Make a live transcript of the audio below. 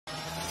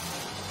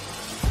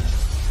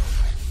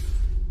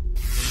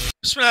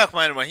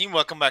Bismillahirrahmanirrahim.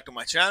 Welcome back to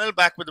my channel.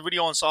 Back with a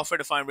video on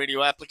software-defined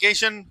radio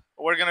application.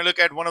 We're going to look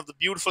at one of the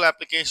beautiful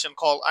application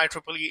called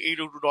IEEE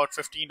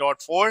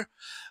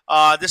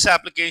 802.15.4. This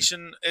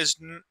application is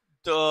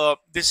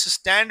this is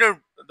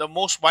standard. The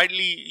most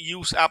widely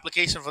used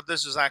application for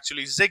this is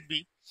actually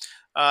ZigBee.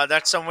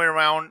 That's somewhere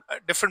around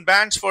different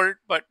bands for it,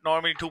 but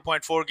normally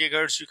 2.4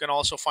 gigahertz. You can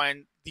also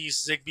find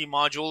these ZigBee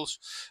modules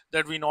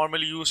that we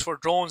normally use for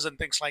drones and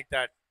things like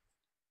that.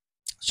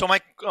 So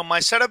my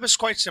setup is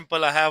quite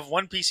simple. I have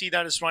one PC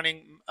that is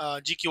running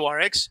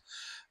GQRX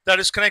that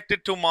is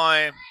connected to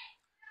my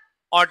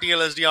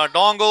RTL-SDR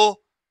dongle.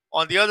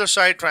 On the other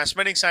side,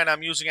 transmitting side,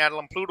 I'm using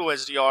RTL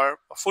PlutoSDR,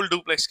 a full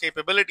duplex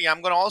capability.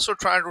 I'm going to also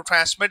try to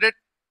transmit it,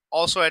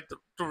 also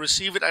to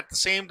receive it at the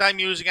same time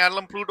using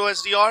RTL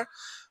PlutoSDR.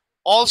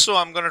 Also,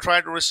 I'm going to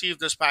try to receive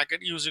this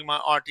packet using my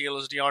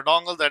RTL-SDR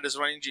dongle that is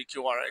running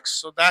GQRX.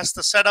 So that's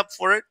the setup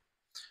for it.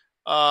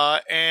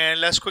 And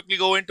let's quickly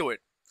go into it.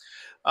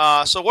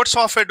 So what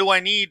software do I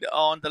need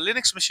on the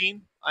Linux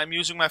machine? I'm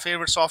using my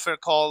favorite software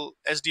called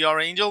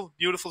SDRangel.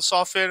 Beautiful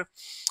software.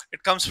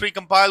 It comes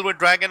pre-compiled with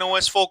Dragon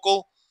OS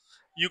Focal.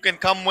 You can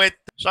come with.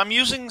 So I'm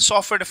using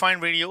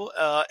software-defined radio,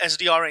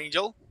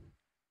 SDRangel.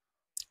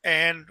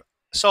 And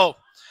so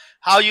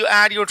how you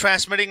add your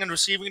transmitting and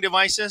receiving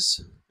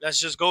devices? Let's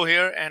just go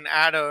here and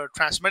add a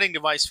transmitting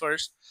device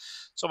first.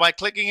 So by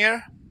clicking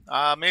here,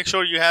 make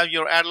sure you have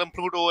your RTL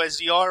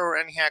PlutoSDR or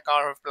any hack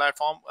RF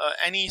platform,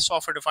 any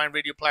software-defined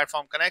radio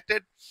platform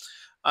connected.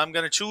 I'm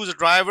going to choose a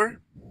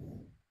driver,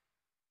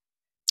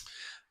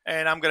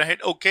 and I'm going to hit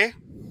OK.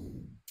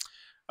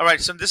 All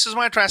right, so this is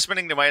my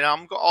transmitting device.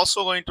 I'm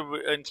also going to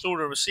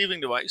include a receiving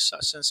device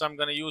since I'm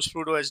going to use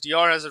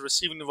PlutoSDR as a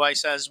receiving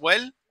device as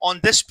well on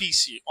this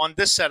PC, on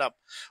this setup.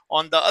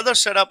 On the other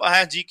setup, I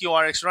have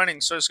GQRX running,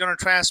 so it's going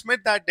to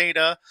transmit that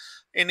data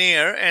in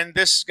air, and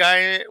this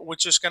guy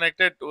which is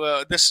connected,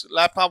 this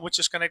laptop which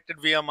is connected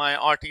via my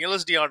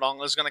RTL-SDR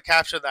dongle is going to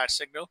capture that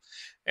signal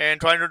and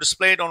try to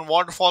display it on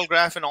waterfall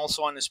graph and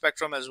also on the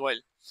spectrum as well.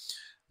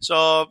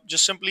 So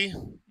just simply,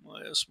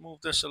 let's move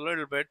this a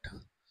little bit.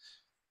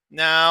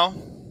 Now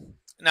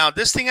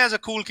this thing has a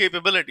cool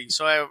capability.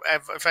 So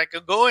if I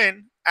could go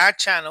in, add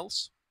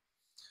channels,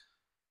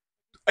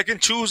 I can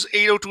choose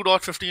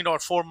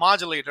 802.15.4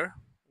 modulator,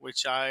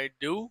 which I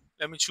do.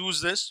 Let me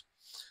choose this.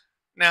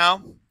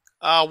 Now,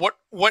 what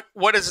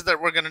is it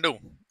that we're gonna do?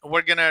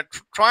 We're gonna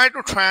try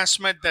to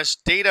transmit this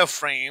data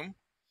frame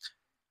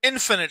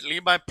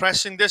infinitely. By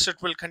pressing this, it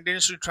will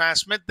continuously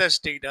transmit this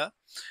data,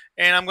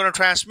 and I'm gonna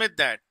transmit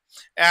that.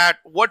 At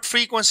what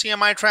frequency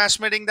am I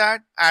transmitting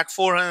that? At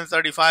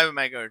 435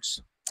 megahertz.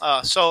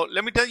 So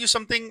let me tell you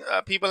something.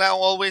 People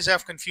always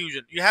have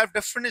confusion. You have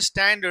different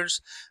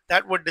standards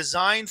that were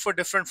designed for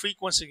different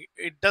frequency.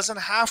 It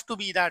doesn't have to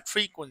be that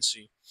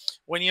frequency.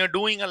 When you're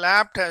doing a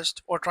lab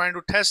test or trying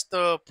to test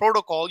the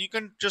protocol, you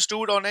can just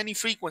do it on any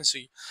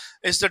frequency.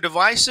 It's the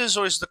devices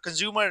or it's the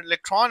consumer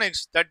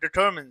electronics that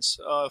determines.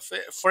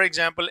 For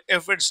example,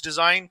 if it's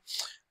designed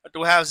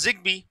to have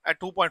ZigBee at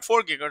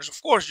 2.4 gigahertz, of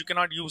course you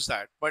cannot use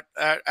that, but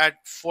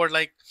for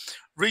like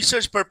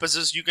research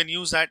purposes you can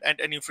use that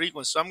at any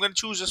frequency. So I'm going to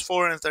choose just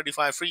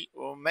 435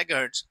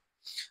 megahertz,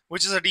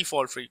 which is a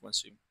default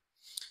frequency.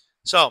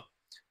 So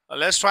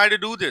let's try to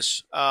do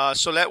this.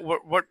 So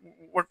what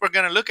we're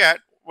going to look at,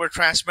 we're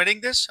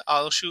transmitting this.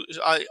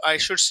 I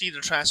should see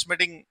the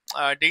transmitting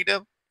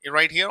data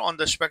right here on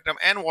the spectrum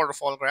and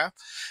waterfall graph.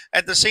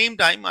 At the same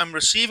time, I'm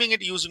receiving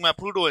it using my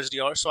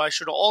PlutoSDR, so I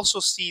should also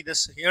see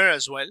this here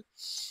as well.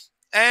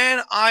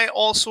 And I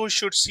also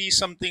should see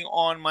something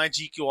on my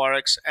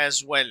GQRX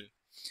as well.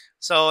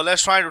 So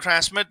let's try to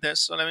transmit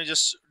this. So let me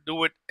just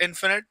do it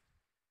infinite.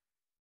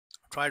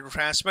 Try to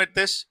transmit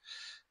this.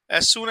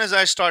 As soon as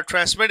I start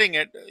transmitting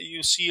it,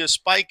 you see a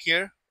spike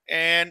here,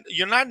 and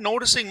you're not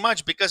noticing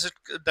much because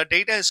the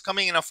data is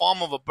coming in a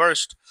form of a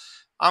burst.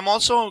 I'm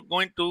also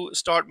going to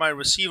start my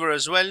receiver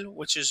as well,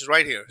 which is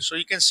right here. So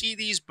you can see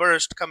these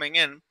bursts coming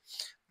in.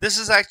 This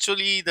is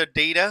actually the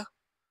data.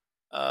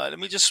 Let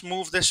me just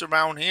move this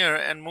around here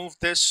and move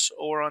this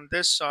over on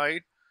this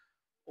side,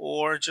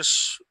 or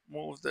just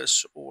move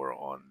this over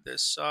on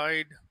this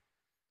side.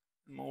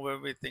 Move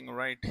everything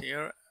right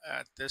here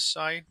at this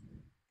side.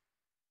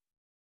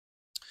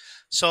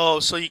 So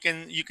you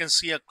can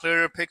see a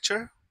clearer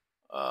picture.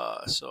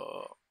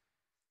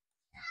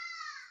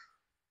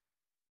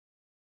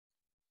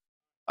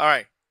 All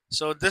right,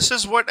 so this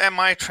is what am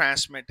I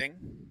transmitting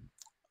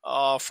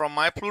from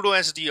my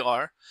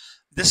PlutoSDR.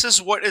 This is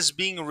what is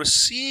being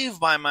received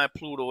by my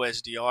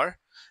PlutoSDR.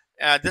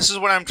 This is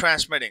what I'm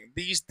transmitting.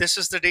 This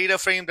is the data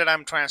frame that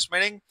I'm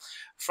transmitting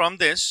from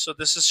this. So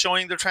this is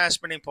showing the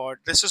transmitting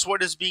part. This is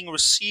what is being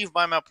received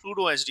by my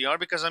PlutoSDR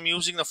because I'm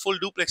using the full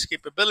duplex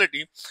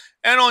capability.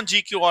 And on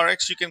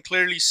GQRX, you can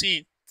clearly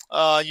see,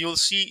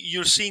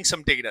 you're seeing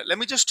some data. Let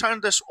me just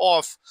turn this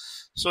off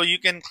so you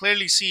can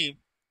clearly see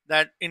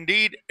that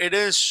indeed it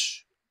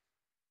is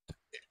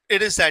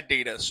that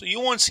data. So you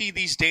won't see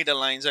these data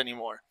lines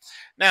anymore.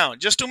 Now,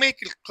 just to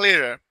make it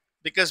clearer,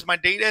 because my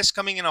data is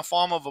coming in a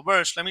form of a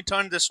burst, let me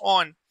turn this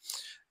on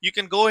you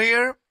can go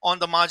here on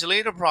the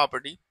modulator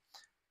property.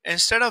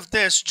 Instead of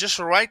this, just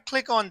right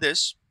click on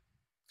this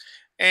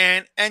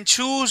and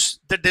choose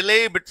the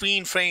delay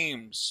between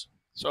frames.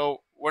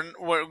 So we're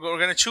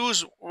going to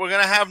choose, we're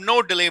going to have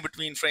no delay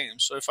between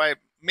frames. So if I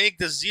make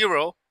this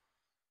 0,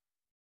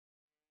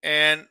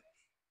 and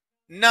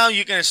now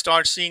you can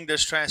start seeing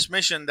this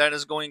transmission that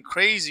is going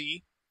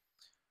crazy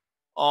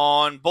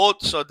on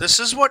both. So this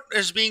is what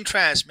is being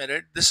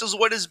transmitted, this is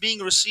what is being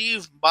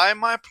received by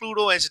my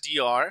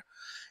PlutoSDR,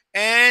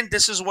 and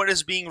this is what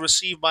is being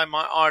received by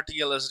my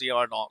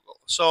RTL-SDR dongle.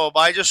 So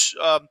by just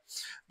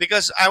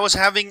because I was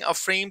having a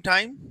frame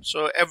time,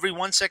 so every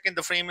 1 second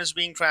the frame is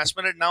being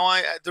transmitted.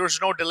 Now there's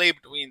no delay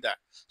between that,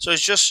 so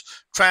it's just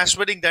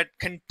transmitting that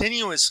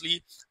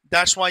continuously.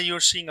 That's why you're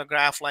seeing a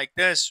graph like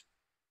this.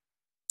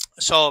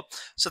 So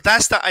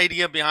that's the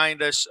idea behind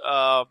this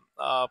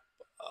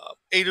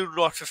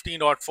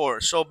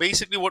 82.15.4. So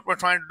basically what we're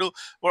trying to do,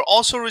 we're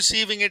also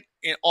receiving it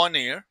on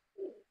air,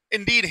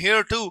 indeed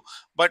here too,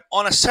 but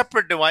on a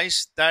separate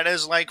device that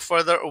is like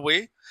further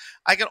away.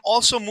 I can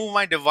also move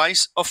my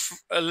device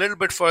a little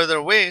bit further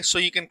away, so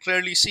you can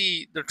clearly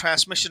see the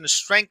transmission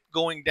strength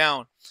going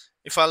down.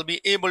 If I'll be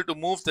able to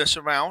move this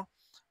around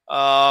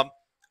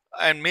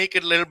and make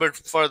it a little bit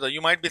further,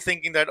 you might be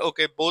thinking that,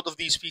 okay, both of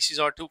these pieces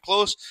are too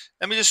close.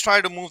 Let me just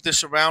try to move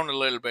this around a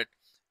little bit,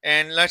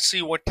 and let's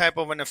see what type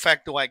of an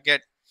effect do I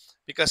get.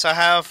 Because I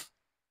have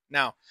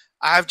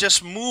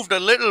just moved a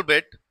little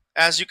bit.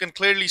 As you can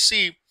clearly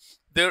see,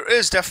 there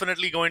is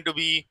definitely going to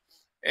be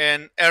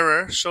an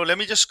error. So let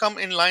me just come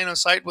in line of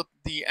sight with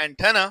the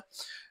antenna.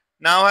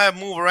 Now I have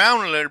moved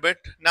around a little bit.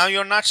 Now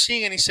you're not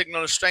seeing any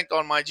signal strength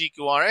on my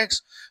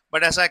GQRX,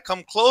 but as I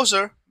come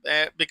closer,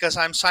 because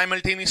I'm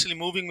simultaneously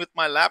moving with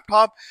my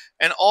laptop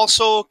and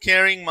also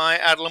carrying my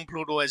RTL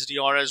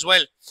PlutoSDR as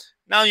well,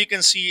 now you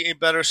can see a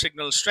better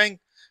signal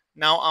strength.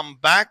 Now I'm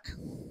back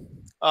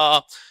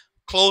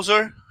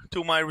closer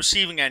to my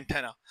receiving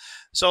antenna.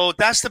 So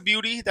that's the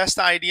beauty, that's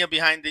the idea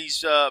behind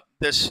these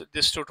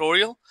this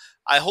tutorial.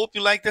 I hope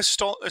you like this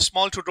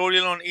small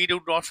tutorial on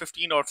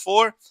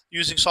 82.15.4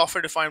 using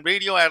software-defined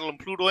radio, RTL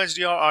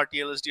PlutoSDR,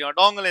 RTL-SDR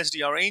dongle,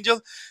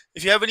 SDRangel.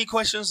 If you have any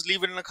questions,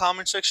 leave it in the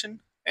comment section,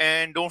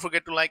 and don't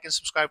forget to like and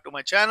subscribe to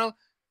my channel.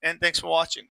 And thanks for watching.